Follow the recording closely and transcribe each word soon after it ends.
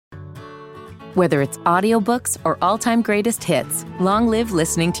Whether it's audiobooks or all-time greatest hits, long live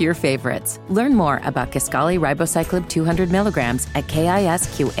listening to your favorites. Learn more about Kisqali Ribociclib 200 milligrams at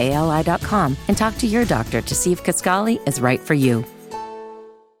KISQALI.com and talk to your doctor to see if Kisqali is right for you.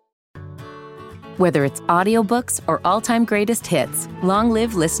 Whether it's audiobooks or all-time greatest hits, long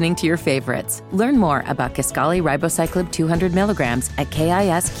live listening to your favorites. Learn more about Kisqali Ribociclib 200 milligrams at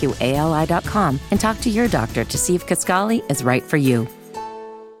KISQALI.com and talk to your doctor to see if Kisqali is right for you.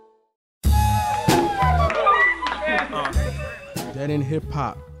 Dead in Hip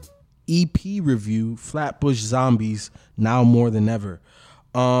Hop EP review, Flatbush Zombies, now more than ever.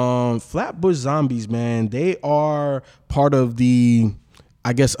 Flatbush Zombies, man, they are part of the,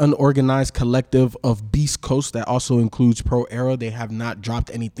 I guess, unorganized collective of Beast Coast that also includes Pro Era. They have not dropped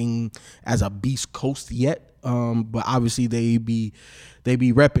anything as a Beast Coast yet, but obviously they be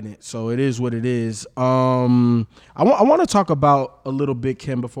repping it, so it is what it is. I want to talk about a little bit,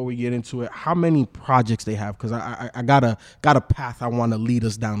 Kim, before we get into it, how many projects they have, because I got a path I want to lead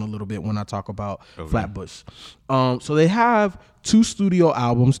us down a little bit when I talk about Flatbush. So they have 2 studio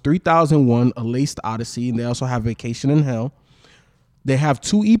albums, 3001, A Laced Odyssey, and they also have Vacation in Hell. They have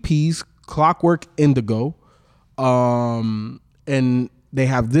 2 EPs, Clockwork Indigo, and they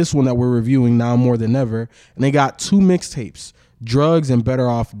have this one that we're reviewing, Now More Than Ever, and they got 2 mixtapes, Drugs and Better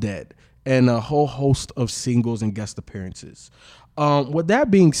Off Dead, and a whole host of singles and guest appearances. With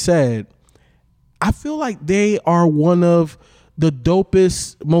that being said, I feel like they are one of the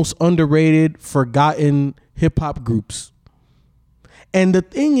dopest, most underrated, forgotten hip-hop groups. And the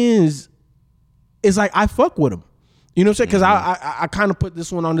thing is like, I fuck with them. You know what I'm saying? Because I kind of put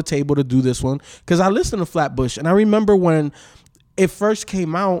this one on the table to do this one, because I listened to Flatbush, and I remember when it first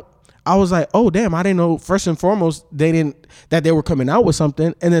came out, I was like, oh, damn, I didn't know, first and foremost, that they were coming out with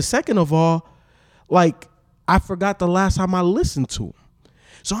something. And then second of all, like, I forgot the last time I listened to them.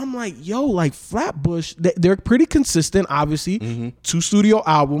 So I'm like, yo, like Flatbush, they're pretty consistent, obviously. 2 studio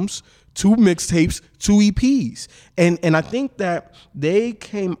albums, 2 mixtapes, 2 EPs. And I think that they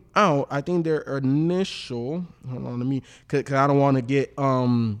came out, I think their initial, hold on, let me, because I don't want to get,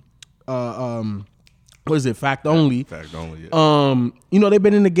 what is it? Fact Only. Fact Only, yeah. You know, they've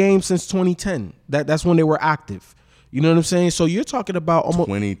been in the game since 2010. That's when they were active. You know what I'm saying? So you're talking about almost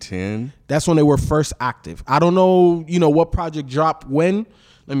 2010. That's when they were first active. I don't know, you know, what project dropped when.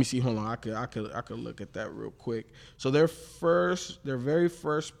 Let me see. Hold on. I could look at that real quick. So their very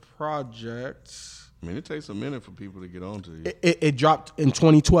first project. I mean, it takes a minute for people to get onto you. It dropped in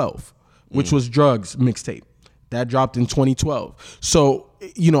 2012, which was Drugs mixtape. That dropped in 2012. So,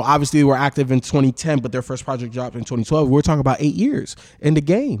 you know, obviously they were active in 2010, but their first project dropped in 2012. We're talking about 8 years in the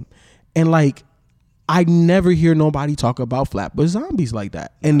game. And like, I never hear nobody talk about Flatbush Zombies like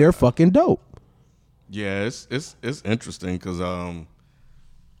that. And they're fucking dope. Yeah, it's interesting because I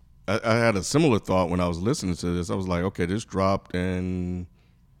had a similar thought when I was listening to this. I was like, okay, this dropped and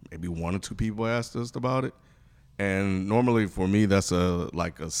maybe 1 or 2 people asked us about it. And normally for me, that's a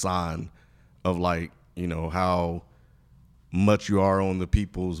sign of like, you know, how much you are on the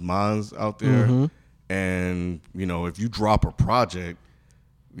people's minds out there. And, you know, if you drop a project,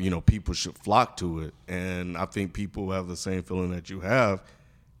 you know, people should flock to it. And I think people have the same feeling that you have,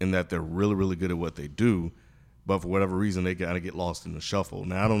 in that they're really, really good at what they do. But for whatever reason, they gotta get lost in the shuffle.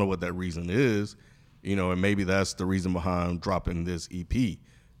 Now, I don't know what that reason is, you know, and maybe that's the reason behind dropping this EP,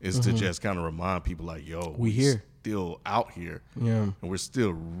 is to just kind of remind people like, yo, we here. Still out here. Yeah. And we're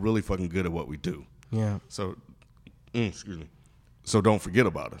still really fucking good at what we do. Yeah. So, excuse me. So don't forget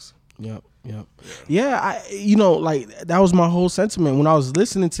about us. Yep. Yeah, you know, like, that was my whole sentiment when I was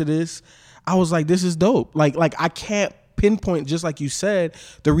listening to this. I was like, this is dope. Like I can't pinpoint, just like you said,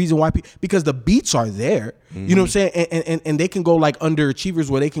 the reason why because the beats are there. You know what I'm saying? And they can go like underachievers,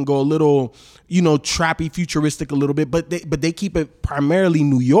 where they can go a little, you know, trappy, futuristic a little bit, but they keep it primarily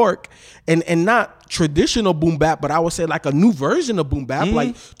New York and not traditional boom bap, but I would say like a new version of boom bap,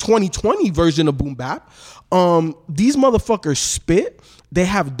 like 2020 version of boom bap. These motherfuckers spit. They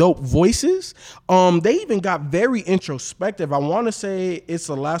have dope voices. They even got very introspective. I want to say it's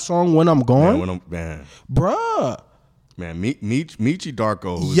the last song, When I'm Gone. Bruh. Man, Michi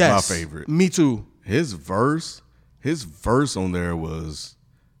Darko, who's my favorite. Me too. His verse on there was,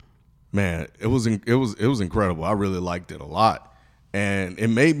 man, it was incredible. I really liked it a lot, and it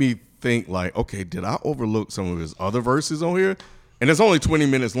made me think like, okay, did I overlook some of his other verses on here? And it's only 20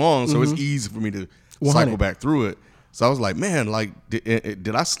 minutes long, so it's easy for me to cycle back through it. So I was like, man, like,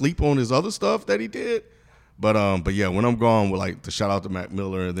 did I sleep on his other stuff that he did? But yeah, When I'm Gone, with like the shout out to Mac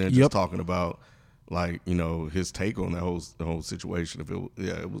Miller, and then just talking about like, you know, his take on the whole situation. It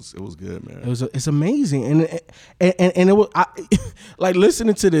was good, man. It's amazing, and it was like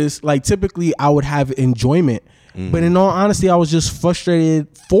listening to this. Like typically, I would have enjoyment, but in all honesty, I was just frustrated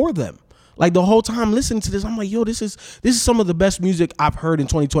for them. Like the whole time listening to this, I'm like, yo, this is some of the best music I've heard in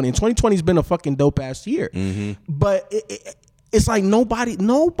 2020. And 2020 has been a fucking dope ass year, but it's like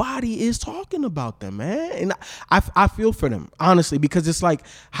nobody is talking about them, man. And I feel for them, honestly, because it's like,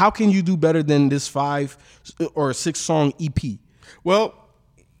 how can you do better than this 5 or 6 song EP? Well,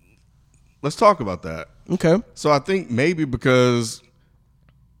 let's talk about that. Okay. So I think maybe because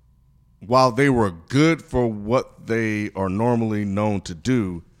while they were good for what they are normally known to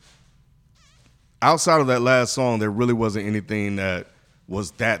do, outside of that last song, there really wasn't anything that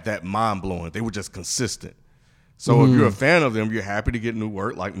was that mind-blowing. They were just consistent. So if you're a fan of them, you're happy to get new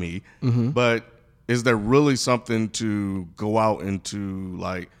work like me. But is there really something to go out into,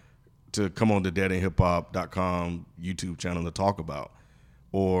 like, to come on the deadendhiphop.com YouTube channel to talk about?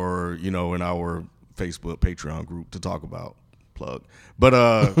 Or, you know, in our Facebook, Patreon group to talk about? Plug.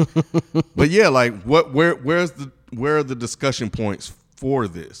 But yeah, like where are the discussion points for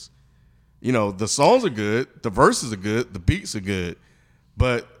this? You know, the songs are good, the verses are good, the beats are good,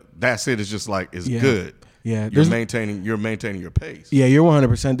 but that's it. It's just like, it's good. Yeah, you're maintaining your pace. Yeah, you're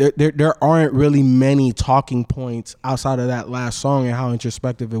 100%. There aren't really many talking points outside of that last song and how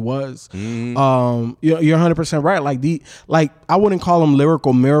introspective it was. You're 100% right. Like I wouldn't call them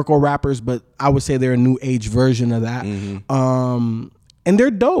lyrical miracle rappers, but I would say they're a new age version of that. And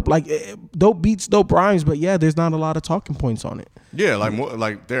they're dope, like dope beats, dope rhymes. But yeah, there's not a lot of talking points on it. Yeah, like more,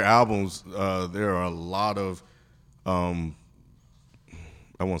 like their albums. There are a lot of I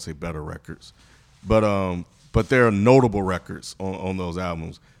won't say better records, but there are notable records on those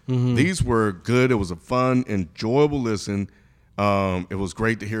albums. These were good. It was a fun, enjoyable listen. It was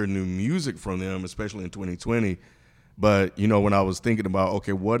great to hear new music from them, especially in 2020. But, you know, when I was thinking about,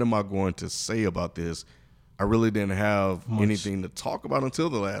 okay, what am I going to say about this? I really didn't have anything to talk about until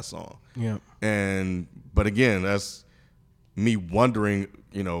the last song. Yeah. But again, that's me wondering,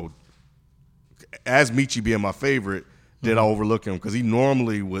 you know, as Michi being my favorite, did I overlook him? Because he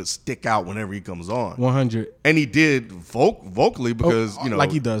normally would stick out whenever he comes on. 100. And he did vocally because, you know.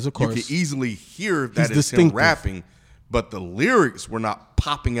 Like he does, of course. You can easily hear that it's him rapping, but the lyrics were not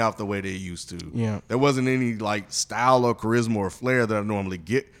popping out the way they used to. Yeah. There wasn't any, like, style or charisma or flair that I normally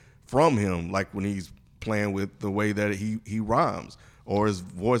get from him, like when he's playing with the way that he rhymes or his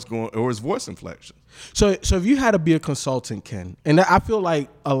voice inflection. So if you had to be a consultant, Ken, and I feel like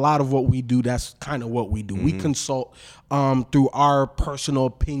a lot of what we do, that's kind of what we do. We consult through our personal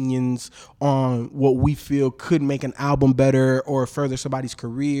opinions on what we feel could make an album better or further somebody's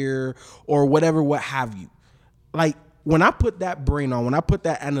career or whatever, what have you. Like, when I put that brain on, when I put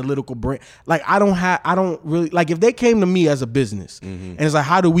that analytical brain, like I don't really, like if they came to me as a business and it's like,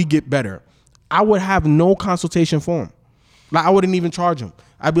 how do we get better? I would have no consultation for them. Like I wouldn't even charge them.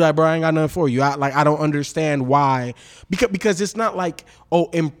 I'd be like, bro, I ain't got nothing for you. I don't understand why, because it's not like, oh,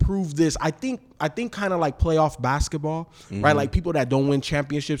 improve this. I think kind of like playoff basketball, right? Like people that don't win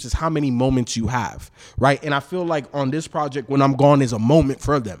championships is how many moments you have, right? And I feel like on this project, When I'm Gone is a moment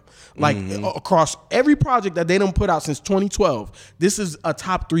for them. Like across every project that they done put out since 2012, this is a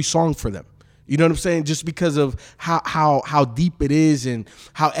top 3 song for them. You know what I'm saying? Just because of how deep it is and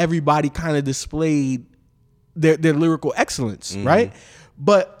how everybody kind of displayed their lyrical excellence, right?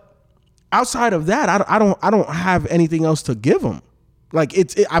 But outside of that, I don't have anything else to give them. Like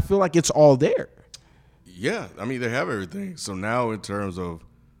I feel like it's all there. Yeah, I mean they have everything. So now in terms of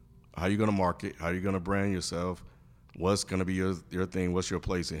how you're gonna market, how you're gonna brand yourself, what's gonna be your thing, what's your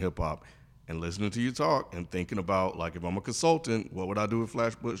place in hip hop, and listening to you talk and thinking about, like, if I'm a consultant, what would I do with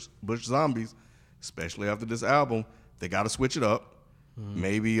Flatbush Zombies, especially after this album? They got to switch it up.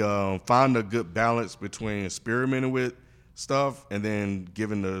 Maybe find a good balance between experimenting with stuff and then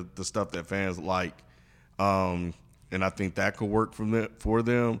giving the stuff that fans like. And I think that could work for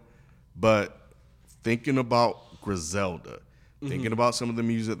them. But thinking about Griselda, thinking about some of the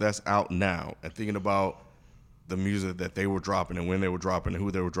music that's out now, and thinking about the music that they were dropping and when they were dropping and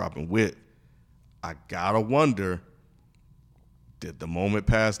who they were dropping with, I gotta wonder, did the moment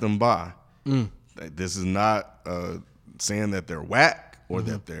pass them by? This is not saying that they're whack or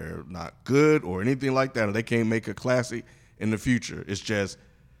that they're not good or anything like that, or they can't make a classic in the future. It's just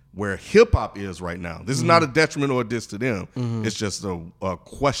where hip hop is right now. This is not a detriment or a diss to them. It's just a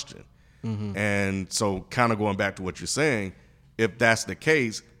question. And so kind of going back to what you're saying, if that's the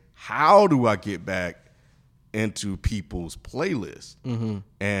case, how do I get back into people's playlists?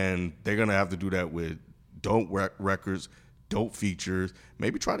 And they're going to have to do that with dope records, dope features,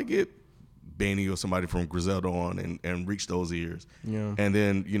 maybe try to get Benny or somebody from Griselda on and reach those ears. Yeah. And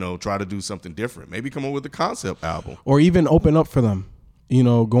then, try to do something different. Maybe come up with a concept album. Or even open up for them.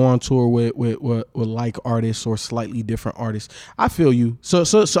 Go on tour with like artists or slightly different artists. I feel you. So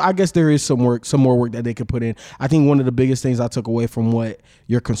I guess there is some more work that they could put in. I think one of the biggest things I took away from what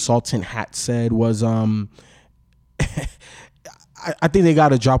your consultant hat said was I think they got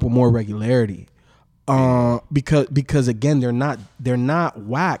to drop with more regularity. Because again, they're not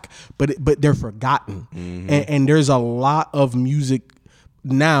whack, but they're forgotten. Mm-hmm. And there's a lot of music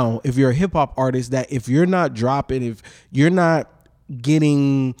now, if you're a hip hop artist, that if you're not dropping, if you're not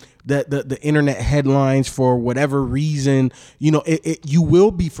getting the internet headlines for whatever reason, you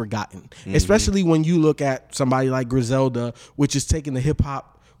will be forgotten. Mm-hmm. Especially when you look at somebody like Griselda, which is taking the hip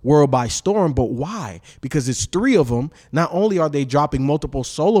hop world by storm. But why? Because it's 3 of them. Not only are they dropping multiple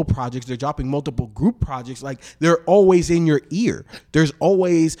solo projects, they're dropping multiple group projects. Like, they're always in your ear. There's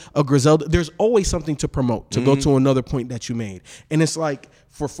always a Griselda. There's always something to promote, to go to another point that you made. And it's like,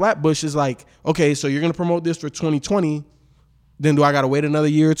 for Flatbush, it's like, okay, so you're going to promote this for 2020. Then do I got to wait another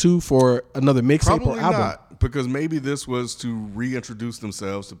year or 2 for another mixtape or album? Not, because maybe this was to reintroduce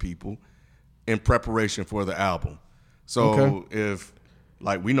themselves to people in preparation for the album. So if,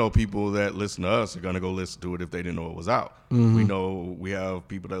 like, we know people that listen to us are going to go listen to it if they didn't know it was out. Mm-hmm. We know we have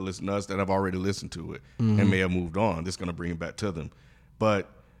people that listen to us that have already listened to it and may have moved on. This is going to bring it back to them. But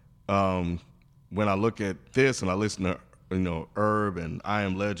when I look at this and I listen to, Herb and I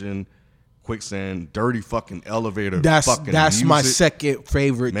Am Legend, Quicksand, Dirty fucking Elevator. That's music. My second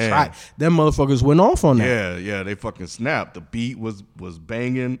favorite track. Them motherfuckers went off on that. Yeah, they fucking snapped. The beat was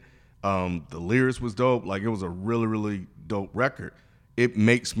banging. The lyrics was dope. Like, it was a really, really dope record. It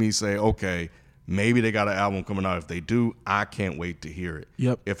makes me say, okay, maybe they got an album coming out. If they do, I can't wait to hear it.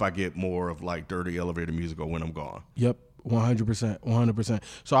 Yep. If I get more of like Dirty Elevator music or When I'm Gone. Yep. 100%.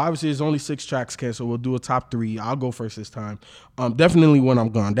 So obviously it's only 6 tracks, Ken, so we'll do a top 3. I'll go first this time. Definitely When I'm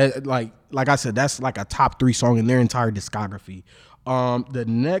Gone. That, like I said, that's like a top 3 song in their entire discography. The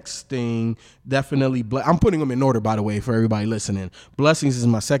next thing, definitely, I'm putting them in order, by the way, for everybody listening. Blessings is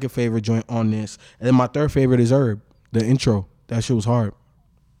my second favorite joint on this. And then my third favorite is Herb, the intro. That shit was hard.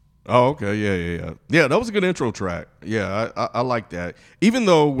 Oh, okay. Yeah. Yeah, that was a good intro track. Yeah, I like that. Even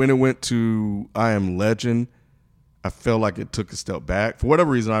though when it went to I Am Legend, I felt like it took a step back. For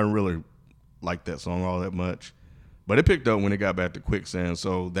whatever reason, I didn't really like that song all that much. But it picked up when it got back to Quicksand.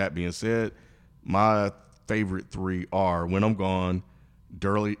 So that being said, my favorite 3 are When I'm Gone,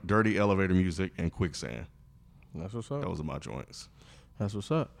 Dirty Elevator Music, and Quicksand. That's what's up. Those are my joints. That's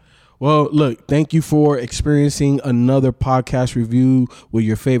what's up. Well, look, thank you for experiencing another podcast review with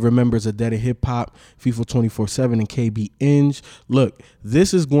your favorite members of Dead and Hip Hop, FIFA 24/7 and KB Inge. Look,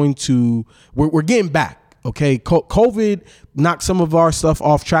 this is going to, we're getting back. Okay, COVID knocked some of our stuff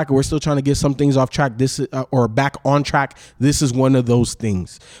off track, and we're still trying to get some things off track. This or back on track. This is one of those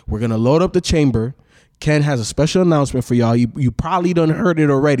things. We're gonna load up the chamber. Ken has a special announcement for y'all. You probably done heard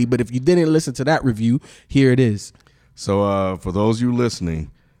it already, but if you didn't listen to that review, here it is. So for those of you listening,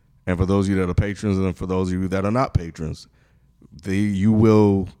 and for those of you that are patrons, and for those of you that are not patrons, you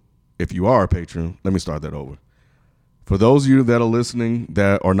will, if you are a patron, let me start that over. For those of you that are listening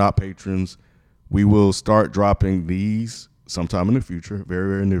that are not patrons, we will start dropping these sometime in the future,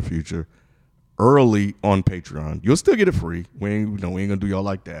 very, very near future, early on Patreon. You'll still get it free. We ain't gonna do y'all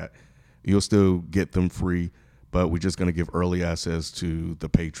like that. You'll still get them free, but we're just gonna give early access to the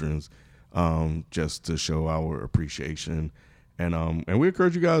patrons, just to show our appreciation. And we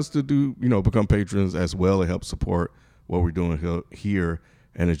encourage you guys to become patrons as well. It helps support what we're doing here,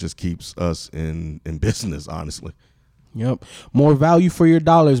 and it just keeps us in business, honestly. Yep. More value for your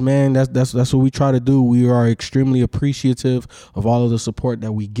dollars, man. That's what we try to do. We are extremely appreciative of all of the support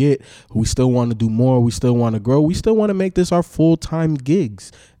that we get. We still want to do more. We still want to grow. We still want to make this our full-time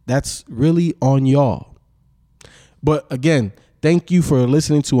gigs. That's really on y'all. But again, thank you for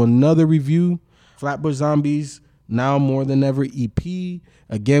listening to another review. Flatbush Zombies, Now More Than Ever EP.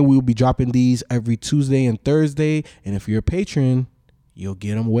 Again, we'll be dropping these every Tuesday and Thursday. And if you're a patron, you'll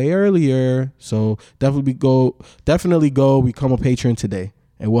get them way earlier. So definitely go become a patron today,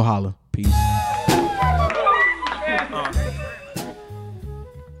 and we'll holla. Peace.